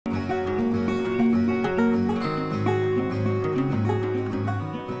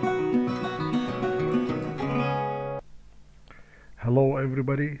Hello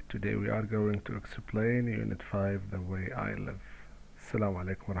everybody, today we are going to explain Unit 5 The Way I Live. السلام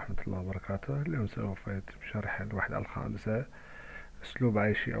عليكم ورحمة الله وبركاته. اليوم سوف يتم شرح الوحدة الخامسة أسلوب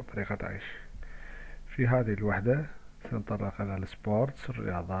عيشي أو طريقة عيش. في هذه الوحدة سنتطرق إلى السبورتس،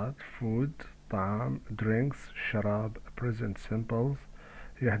 الرياضات، فود، طعام، درينكس، شراب، present simples.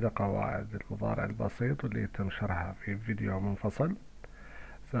 هي إحدى قواعد المضارع البسيط واللي يتم شرحها في فيديو منفصل.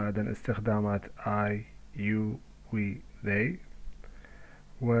 زائدا استخدامات I, you, we, they،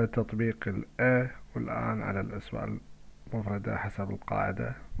 وتطبيق ال والآن على الأسماء المفردة حسب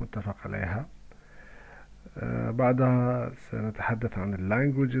القاعدة متفق عليها. بعدها سنتحدث عن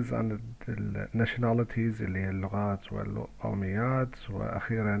languages، عن nationalities اللي هي اللغات والقوميات،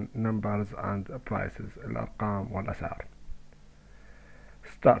 وأخيرا numbers and prices الأرقام والأسعار.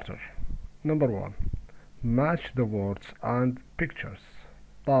 Starter. Number 1. Match the words and pictures.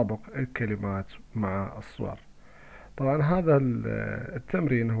 طابق الكلمات مع الصور. طبعا هذا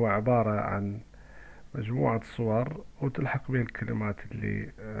التمرين هو عبارة عن مجموعة صور وتلحق به الكلمات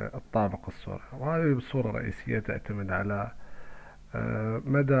اللي تطابق الصورة، وهذه الصورة الرئيسية تعتمد على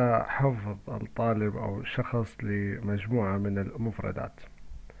مدى حفظ الطالب أو الشخص لمجموعة من المفردات.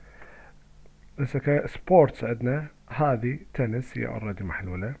 سبورتس عندنا هذه تنس، هي اوريدي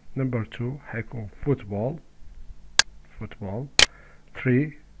محلولة. نمبر 2 حيكون فوتبول.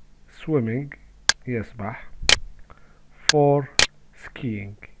 3 swimming يسبح. 4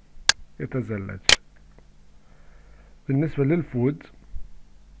 skiing يتزلج. بالنسبة للفود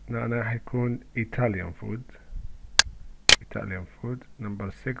هنا حيكون Italian food. نمبر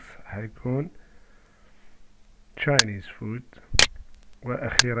 6 حيكون Chinese food،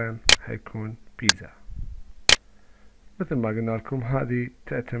 وأخيرا حيكون بيتزا. مثل ما قلنا لكم هذه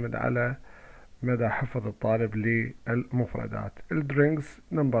تعتمد على مدى حفظ الطالب للمفردات. الدرينكس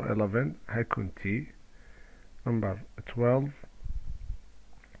نمبر 11 حيكون تي. نمبر 12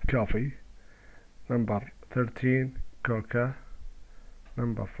 كوفي. نمبر 13 كوكا.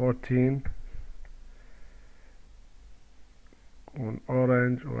 نمبر 14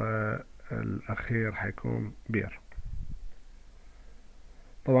 اورنج، والأخير حيكون بير.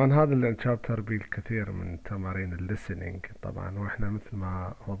 طبعا هذا الشابتر بالكثير من تمارين الليسننج طبعا، واحنا مثل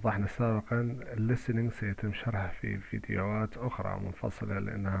ما وضحنا سابقا الليسننج سيتم شرحه في فيديوهات أخرى منفصلة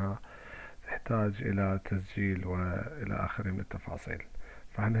لأنها تحتاج إلى تسجيل وإلى آخره من التفاصيل،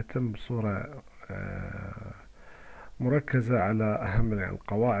 فهنهتم بصورة مركزة على أهم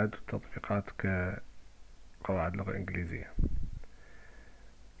القواعد والتطبيقات كقواعد لغة إنجليزية.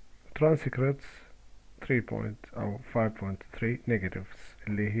 transcripts 3 أو 5.3 negatives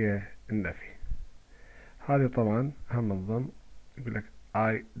اللي هي النفي. هذه طبعا هم الضم يقول لك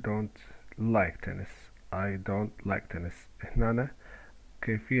I don't like tennis. هنا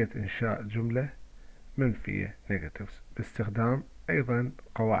كيفية إنشاء جملة منفية negatives باستخدام أيضا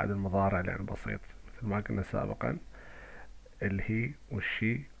قواعد المضارع يعني بسيط مثل ما قلنا سابقا. الهي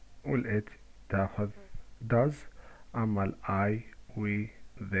والشي والإت تاخذ does، أما الI we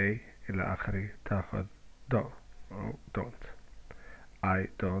they إلى آخره تاخذ do أو don't. I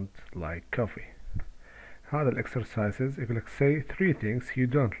don't like coffee. هذا الإكسرسايزز يقول لك say 3 things you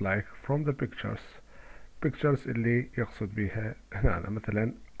don't like from the pictures اللي يقصد بها هنا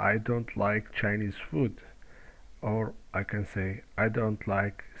مثلا I don't like Chinese food، or I can say I don't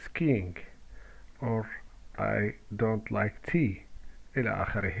like skiing، or I don't like tea إلى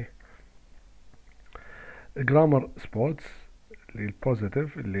آخره. grammar sports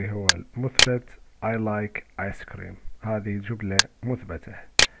للبوزيتيف اللي هو المثبت I like ice cream، هذه جملة مثبتة.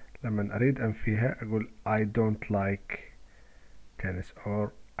 لما أريد أنفيها أقول I don't like tennis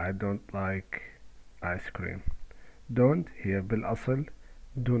or I don't like ice cream. don't هي بالأصل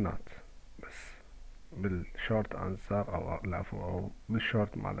do not، بس بالشورت أنسر أو العفو أو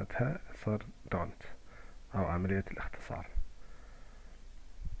بالشورت مالتها صار don't أو عملية الاختصار.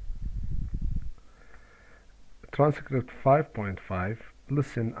 Transcript 5.5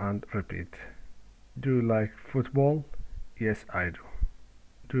 Listen and repeat. Do you like football? Yes, I do.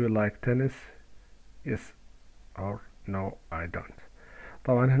 Do you like tennis? Yes or no, I don't.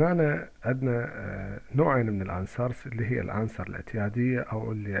 طبعا هنا عندنا نوعين من الانسرز اللي هي الانسر الاعتيادية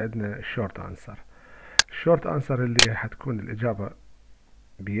او اللي عندنا الشورت انسر. الشورت انسر اللي حتكون الاجابة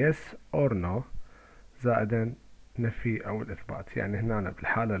بيس اور نو زائدا نفي او الاثبات. يعني هنا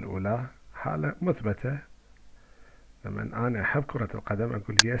بالحالة الاولى حالة مثبتة، لما أنا أحب كرة القدم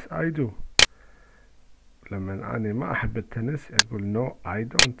أقول yes I do. لما أنا ما أحب التنس أقول no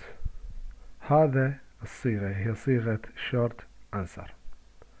I don't. هذا الصيغة هي صيغة short answer.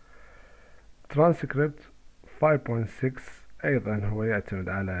 transcript 5.6 أيضا هو يعتمد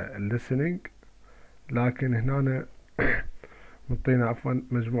على listening، لكن هنا مطينا عفوا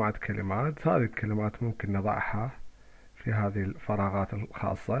مجموعة كلمات. هذه الكلمات ممكن نضعها في هذه الفراغات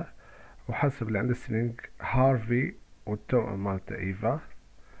الخاصة، وحسب الاندرستاندينج هارفي والتوأم مالته إيفا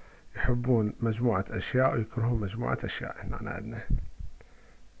يحبون مجموعة أشياء ويكرهون مجموعة أشياء. هنا عندنا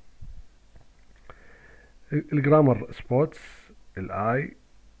الجرامر سبورتس الآي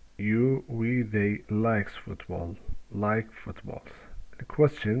you we they likes football like football.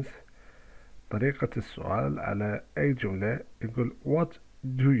 الquestions طريقة السؤال على أي جملة يقول what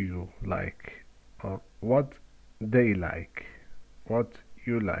do you like or what they like what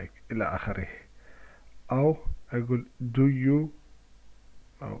you like إلى آخره، أو أقول do you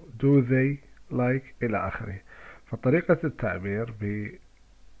أو do they like إلى آخره. فطريقة التعبير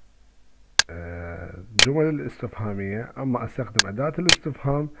بالجمل الاستفهامية أما أستخدم أداة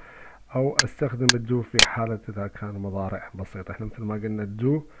الاستفهام أو أستخدم الدو في حالة إذا كان مضارع بسيط. احنا مثل ما قلنا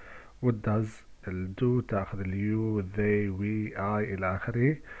الدو والداز. الدو تاخذ اليو والذي وي اي إلى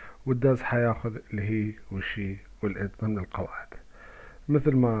آخره، والداز حياخذ الهي والشي والإت ضمن القواعد.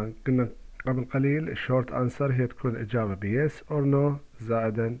 مثل ما قلنا قبل قليل الشورت أنسر هي تكون إجابة بيس or no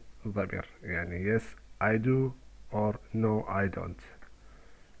زائدا ضمير، يعني yes I do or no I don't.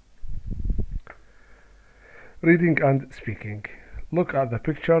 Reading and speaking. Look at the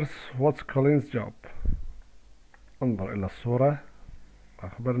pictures. What's Colin's job? انظر إلى الصورة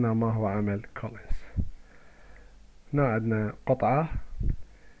أخبرنا ما هو عمل كولينز. هنا عندنا قطعة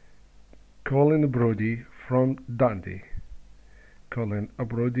Colin Brody from Dundee. Colin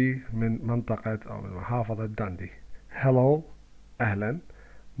Brody من منطقة أو من محافظة داندي. Hello أهلا.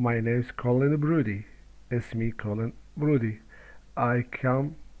 My name is Colin Brody. اسمي Colin Brody. I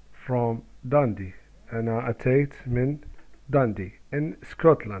come from Dundee. أنا أتيت من داندي in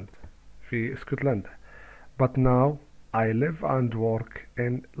Scotland في اسكتلندا. But now I live and work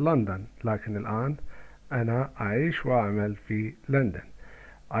in London. لكن الآن أنا أعيش وأعمل في لندن.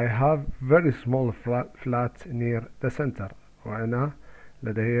 I have very small flat near the center. وأنا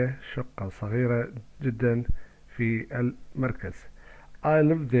لدي شقة صغيرة جدا في المركز. I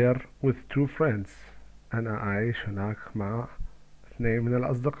live there with 2 friends. أنا أعيش هناك مع 2 من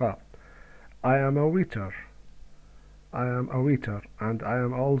الأصدقاء. I am a waiter. I am a waiter and I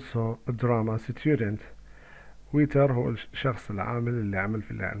am also a drama student. ويتر هو الشخص العامل اللي يعمل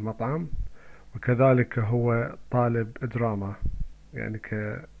في المطعم، وكذلك هو طالب دراما، يعني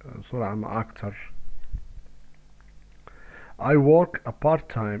كصورة عامة actor. I work a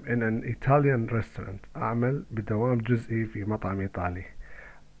part-time in an Italian restaurant. أعمل بدوام جزئي في مطعم إيطالي.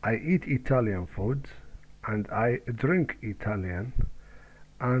 I eat Italian food and I drink Italian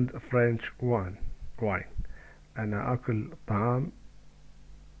and French wine. أنا أكل طعام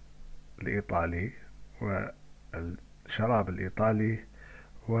الإيطالي والشراب الإيطالي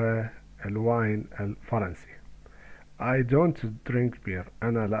والواين الفرنسي. I don't drink beer.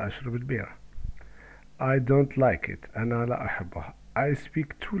 أنا لا أشرب البيرة. I don't like it. أنا لا أحبها. I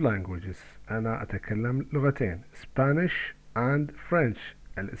speak 2 languages. أنا أتكلم لغتين Spanish and French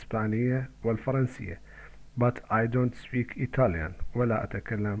الإسبانية والفرنسية. But I don't speak Italian. ولا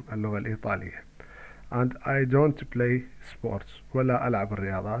أتكلم اللغة الإيطالية. And I don't play sports. ولا ألعب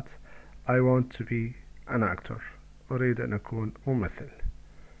الرياضات. I want to be an actor. أريد أن أكون ممثل.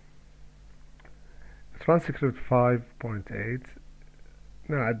 Transcript 5.8.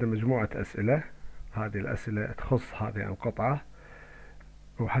 عندنا مجموعة أسئلة. هذه الأسئلة تخص هذه القطعة،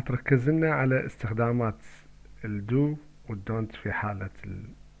 وحتركز لنا على استخدامات الدو والدونت في حالة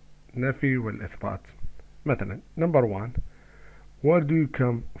النفي والإثبات. مثلا number 1. Where do you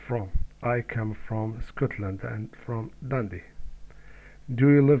come from? I come from Scotland and from Dundee. Do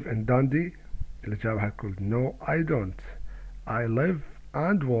you live in Dundee? الإجابة هتكون No I don't. I live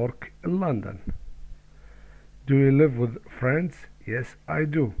and work in London. Do you live with friends? Yes I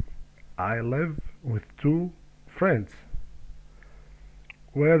do. I live with 2 friends.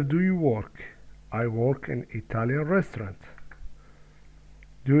 Where do you work? I work in Italian restaurant.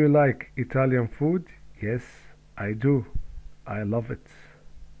 Do you like Italian food? Yes I do. I love it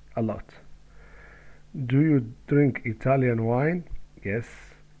a lot. Do you drink Italian wine? Yes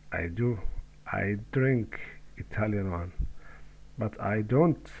I do. I drink Italian wine, but I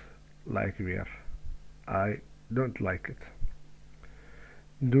don't like beer. I don't like it.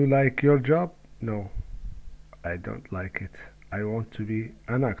 Do you like your job? No, I don't like it. I want to be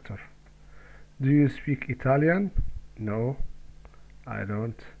an actor. Do you speak Italian? No, I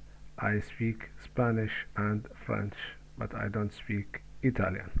don't. I speak Spanish and French, but I don't speak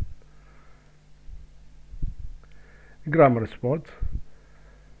Italian. Grammar spot.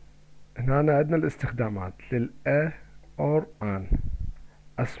 هنا عندنا الاستخدامات للأ or an.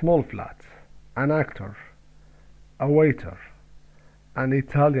 A small flat. An actor. A waiter. an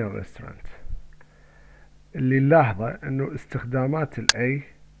Italian restaurant. اللي نلاحظه انه استخدامات الاي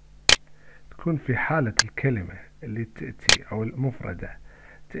تكون في حالة الكلمة اللي تأتي او المفردة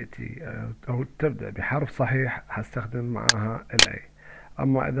تأتي او تبدأ بحرف صحيح هستخدم معها الاي.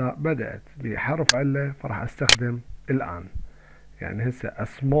 اما اذا بدأت بحرف علة فراح استخدم الان. يعني هسه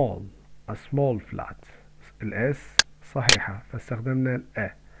a small flat الاس صحيحة فاستخدمنا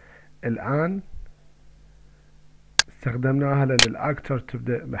الاي. الان استخدمناها لأن الأكتر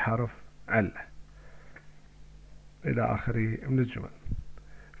تبدأ بحرف علة إلى آخره من الجمل.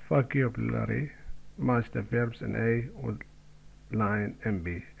 vocabulary match the verbs in A with line in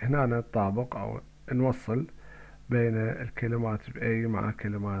B. هنا نطابق أو نوصل بين الكلمات ب A مع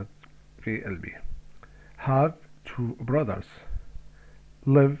كلمات في ال B. have two brothers,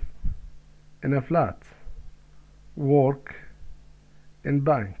 live in a flat, work in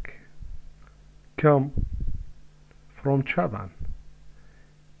bank, come from Japan,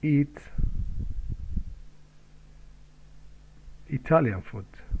 eat Italian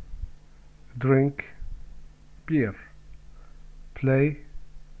food, drink beer, play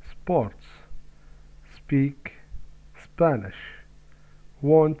sports, speak Spanish,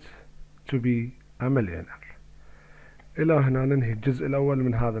 want to be a millionaire. إلى هنا ننهي الجزء الأول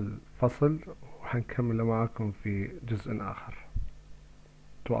من هذا الفصل وحنكمل معكم في جزء آخر.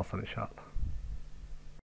 تواصل إن شاء الله.